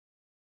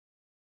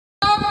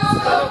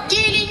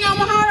killing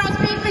Amhara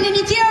people in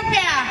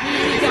Ethiopia.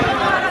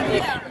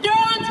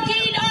 Don't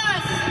kill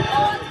us.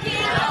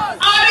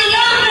 Abiy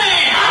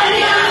Ahmed.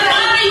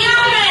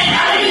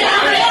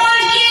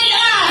 Don't kill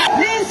us.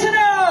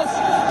 Listeners,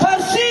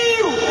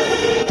 pursue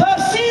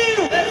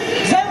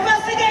the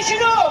investigation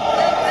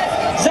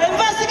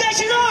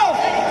of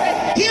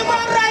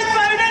human rights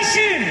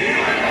violation.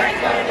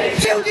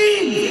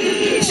 Shielding,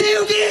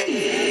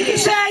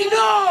 say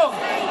no.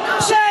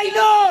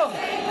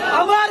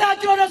 Amhara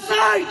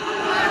genocide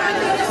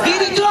in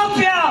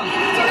Ethiopia.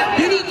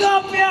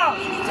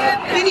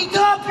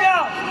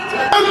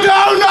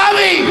 Down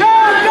Abiy!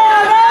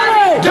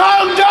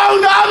 Down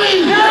Abiy!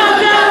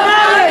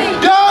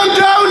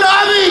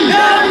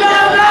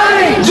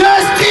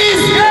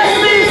 Justice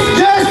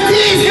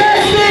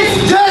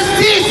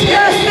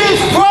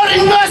for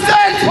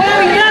innocent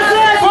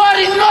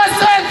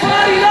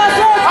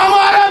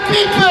Amhara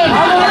people.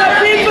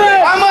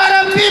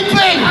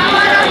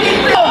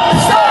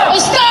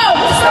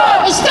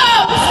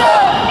 Stop!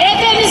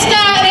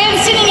 Etniska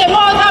rensningen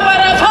mot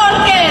Amhara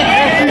folket.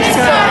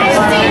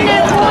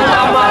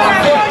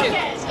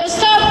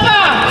 Stoppa!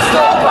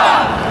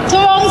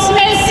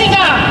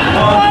 Tvångsmässiga!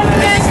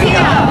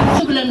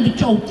 ብለን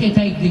ብቻ ውጤት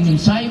አይገኝም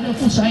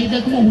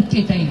ሳይደግሞ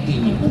ውጤት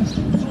አይገኝም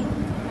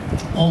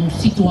om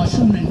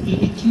situationen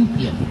i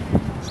Etiopien.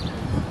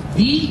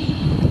 Vi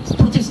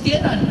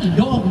protesterar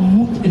idag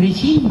mot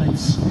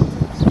regimens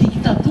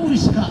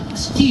diktatoriska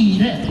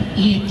styre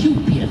i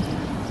Etiopien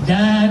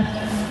där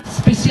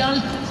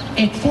speciellt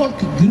ett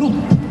folkgrupp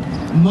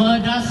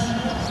mördas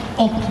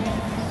och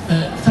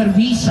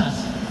förvisas.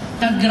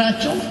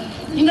 Tagraቸው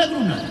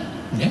ይነግሩናል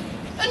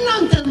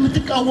እናንተ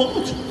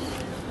የምትቃወሙት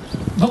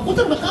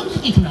በቁጥር በጣም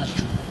ጥቂት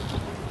ናቸው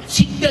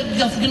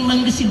ሲደገፍ ግን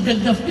መንግስት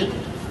ሲደገፍ ግን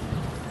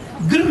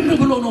ግር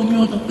ብሎ ነው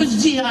የሚወጣው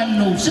እዚህ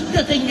ያለው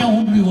ስደተኛ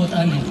ሁሉ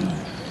ይወጣል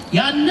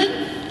ያንን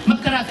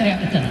መከራከሪያ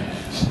ከተናል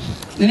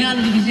እኔ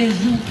አንድ ጊዜ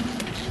እዚሁ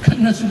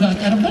ከነሱ ጋር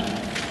ቀርበን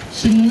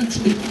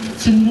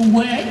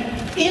ስንወያይ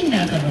ይሄን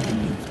ያቀረቡልኝ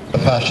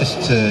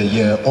ፋሽስት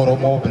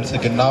የኦሮሞ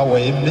ብልጽግና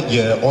ወይም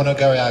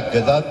የኦነጋዊ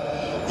አገዛዝ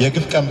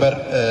የግፍ ቀንበር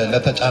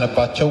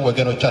ለተጫነባቸው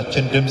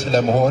ወገኖቻችን ድምጽ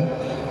ለመሆን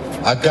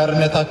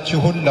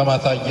አጋርነታችሁን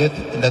ለማሳየት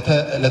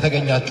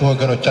ለተገኛችሁ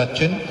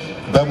ወገኖቻችን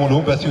በሙሉ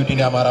በስዊድን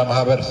የአማራ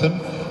ማህበር ስም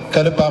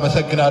ከልብ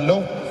አመሰግናለሁ።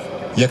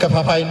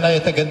 የከፋፋይና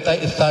የተገንጣይ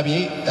እሳቤ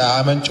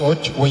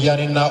አመንጮች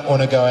ወያኔና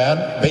ኦነጋውያን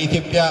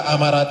በኢትዮጵያ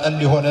አማራ ጠል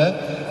የሆነ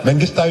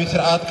መንግስታዊ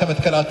ስርዓት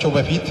ከመትከላቸው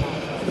በፊት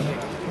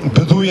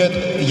ብዙ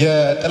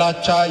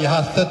የጥላቻ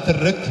የሐሰት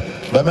ትርክት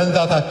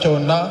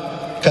በመንዛታቸውና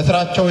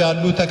ከስራቸው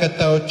ያሉ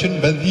ተከታዮችን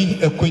በዚህ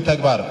እኩይ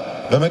ተግባር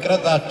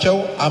በመቅረጻቸው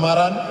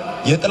አማራን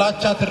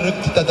የጥላቻ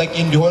ትርክት ተጠቂ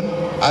እንዲሆን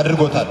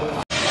አድርጎታል።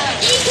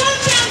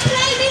 Ethiopian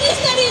Prime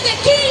Minister is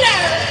a killer.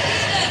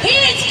 He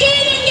is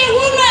killing a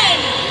woman.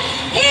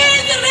 He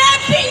is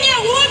raping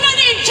a woman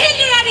and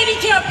children in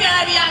Ethiopia,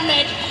 Abiy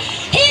Ahmed.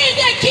 He is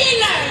a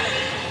killer.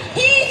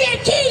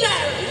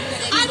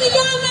 Abiy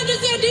Ahmed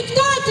is a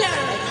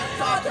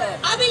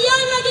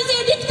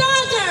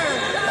dictator.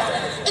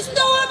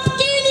 Stop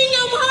killing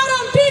Amhara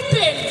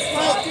people.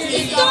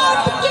 Stop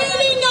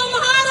killing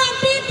Amhara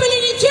people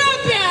in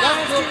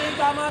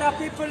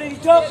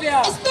Ethiopia.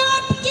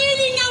 Stop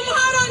killing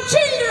Amhara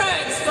children.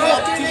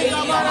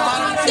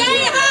 They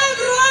have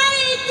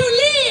right to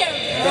live.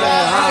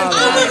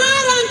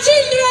 Amhara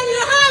children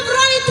have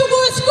right to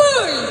go to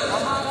school.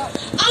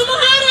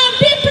 Amhara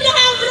people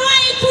have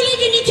right to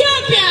live in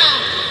Ethiopia.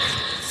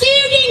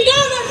 Syrian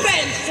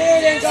government.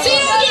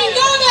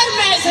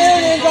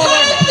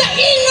 Help the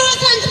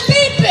innocent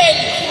people.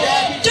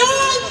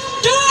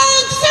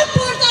 Don't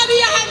support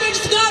Abiy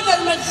Ahmed's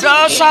government.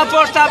 Don't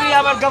support Abiy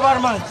Ahmed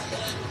government.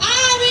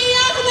 Abiy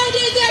Ahmed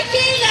is a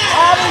killer.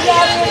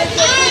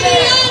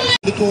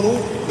 ልትሆኑ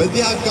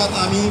በዚህ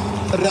አጋጣሚ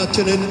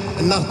ጥሪያችንን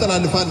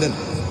እናስተላልፋለን።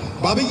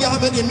 በአብይ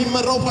አህመድ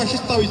የሚመራው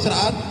ፋሽስታዊ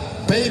ስርዓት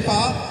በይፋ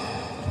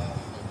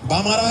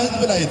በአማራ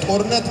ህዝብ ላይ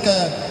ጦርነት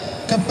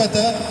ከከፈተ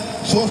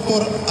 3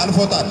 ወር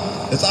አልፎታል።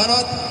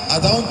 ህፃናት፣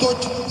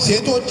 አዛውንቶች፣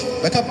 ሴቶች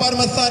በከባድ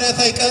መሳሪያ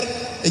ሳይቀር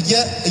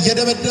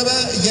እየደበደበ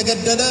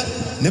እየገደለ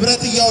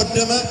ንብረት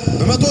እያወደመ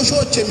በመቶ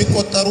ሺዎች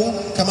የሚቆጠሩ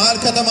ከመሃል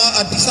ከተማ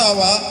አዲስ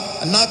አበባ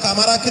እና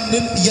ከአማራ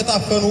ክልል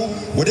እየታፈኑ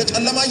ወደ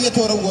ጨለማ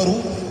እየተወረወሩ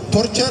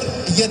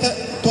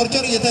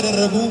ቶርቸር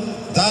እየተደረጉ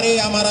ዛሬ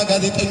የአማራ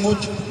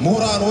ጋዜጠኞች፣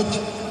 ምሁራኖች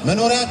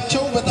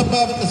መኖሪያቸው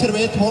በጠባብ እስር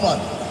ቤት ሆኗል።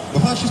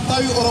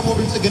 በፋሽስታዊ ኦሮሞ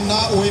ብልጽግና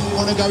ወይም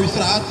ኦነጋዊ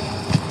ስርዓት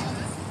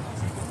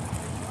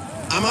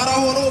አማራ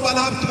ሆኖ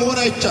ባለሀብት መሆን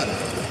አይቻልም።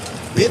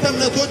 ቤተ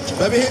እምነቶች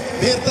በብሔር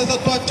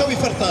ተሰጥቷቸው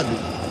ይፈርሳሉ።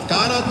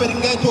 ካህናት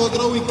በድንጋይ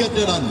ተወግረው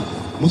ይገደላሉ።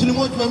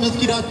 ሙስሊሞች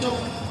በመስጊዳቸው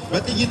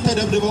በጥይት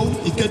ተደብድበው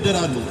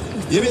ይገደላሉ።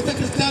 የቤተ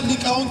ክርስቲያን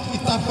ሊቃውንት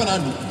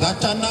ይታፈናሉ።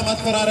 ዛቻና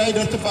ማስፈራሪያ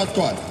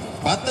ይደርስባቸዋል።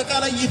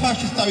 በአጠቃላይ ይህ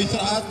ፋሽስታዊ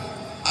ስርዓት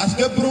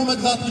አስገብሮ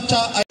መግዛት ብቻ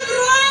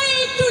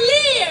right to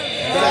live.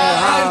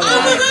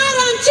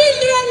 Amhara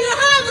children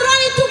have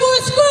right to go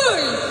to school.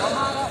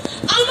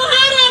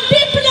 Amhara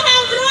people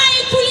have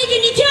right to live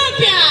in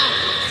Ethiopia.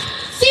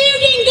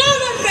 Syrian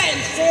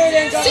government.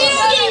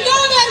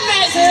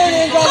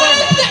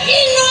 Help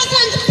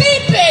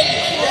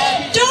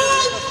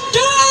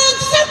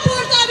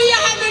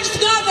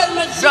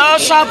Don't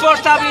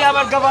support Abiy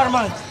Ahmed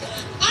government.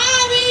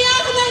 Abiy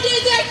Ahmed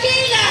is a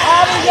killer.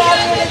 Abiy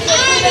Ahmed is a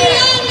Abiy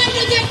Ahmed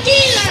is a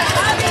killer.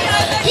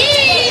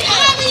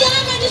 Abiy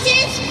Ahmed is a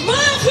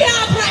mafia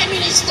prime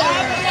minister.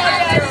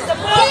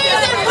 He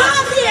is a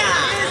mafia.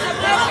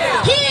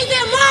 He is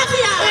a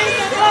mafia.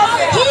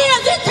 He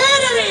is a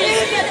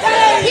terrorist.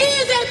 He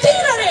is a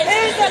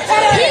terrorist.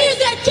 He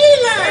is a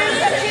killer.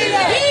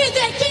 He is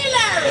a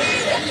killer.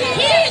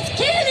 He is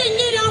killing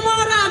in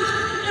Amhara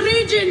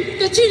region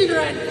the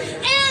children.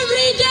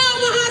 Every day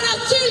Amhara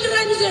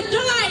children is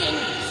dying.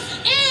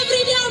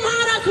 Every day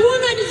Amhara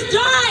woman is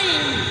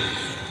dying.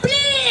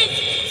 Please,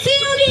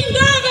 Syrian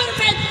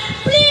government,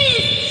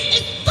 please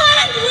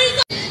stand with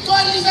us.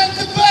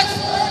 ሊዘንበት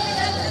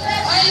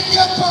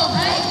አይገባም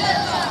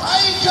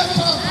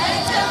አይገባም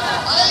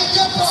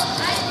አይገባም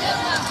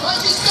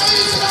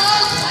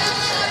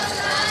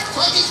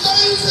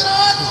መንግስታዊ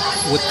ስርዓት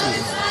ወጥ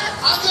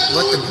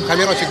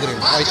ካሜራው ችግር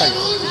የለም አይታይ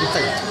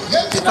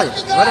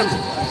በደንብ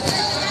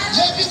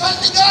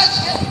የሚፈልጋት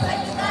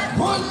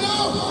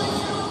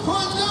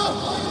ሁሉ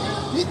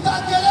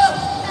ሊታገለው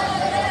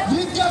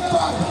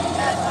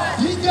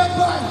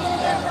ይገባል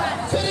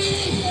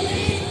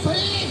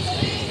ፍሪ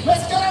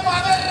መስከረም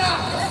አበራ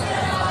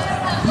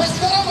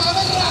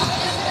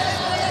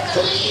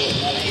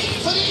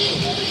ፍሪ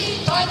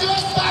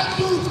ታዲዮስ ባንዱ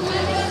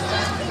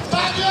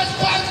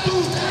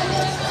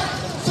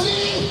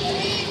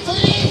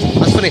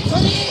መስፍኔ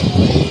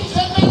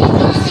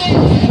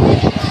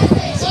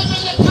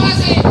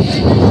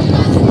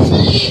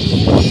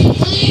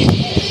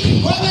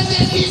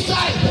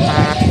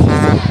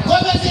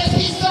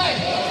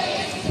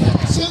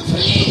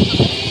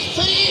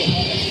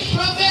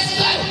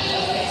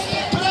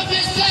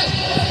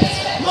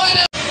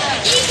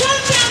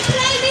Ethiopian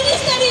Prime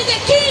Minister is a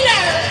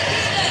killer.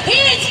 He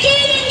is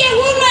killing a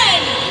woman.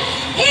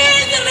 He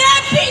is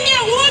raping a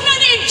woman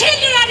and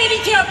children in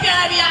Ethiopia,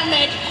 Abiy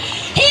Ahmed.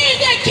 He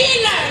is a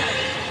killer.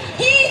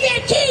 He is a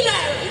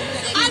killer.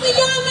 Abiy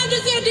Ahmed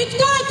is a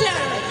dictator.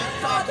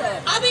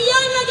 Abiy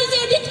Ahmed is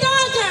a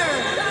dictator.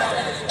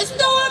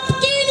 Stop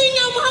killing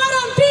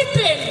Amharan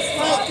people.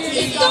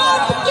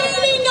 Stop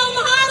killing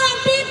Amharan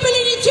people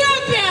in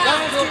Ethiopia.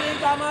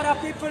 Amhara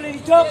people in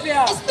Ethiopia.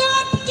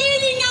 Stop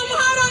killing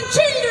Amharan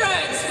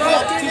children.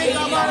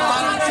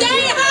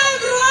 They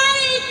have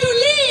right to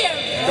live.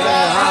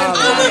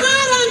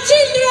 Amharan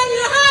children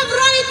have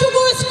right to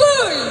go to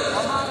school.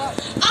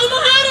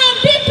 Amharan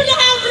people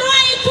have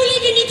right to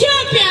live in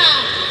Ethiopia.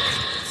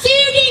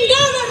 Syrian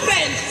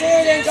government.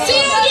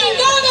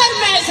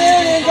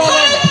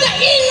 Help the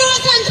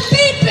innocent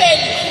people.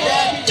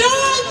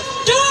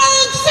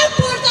 Don't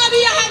support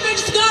Abiy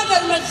Ahmed's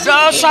government.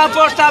 Don't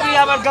support Abiy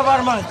Ahmed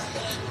government.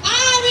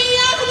 Abiy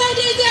Ahmed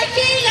is a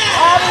killer.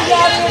 Abiy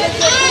Ahmed is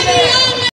a killer. Abiy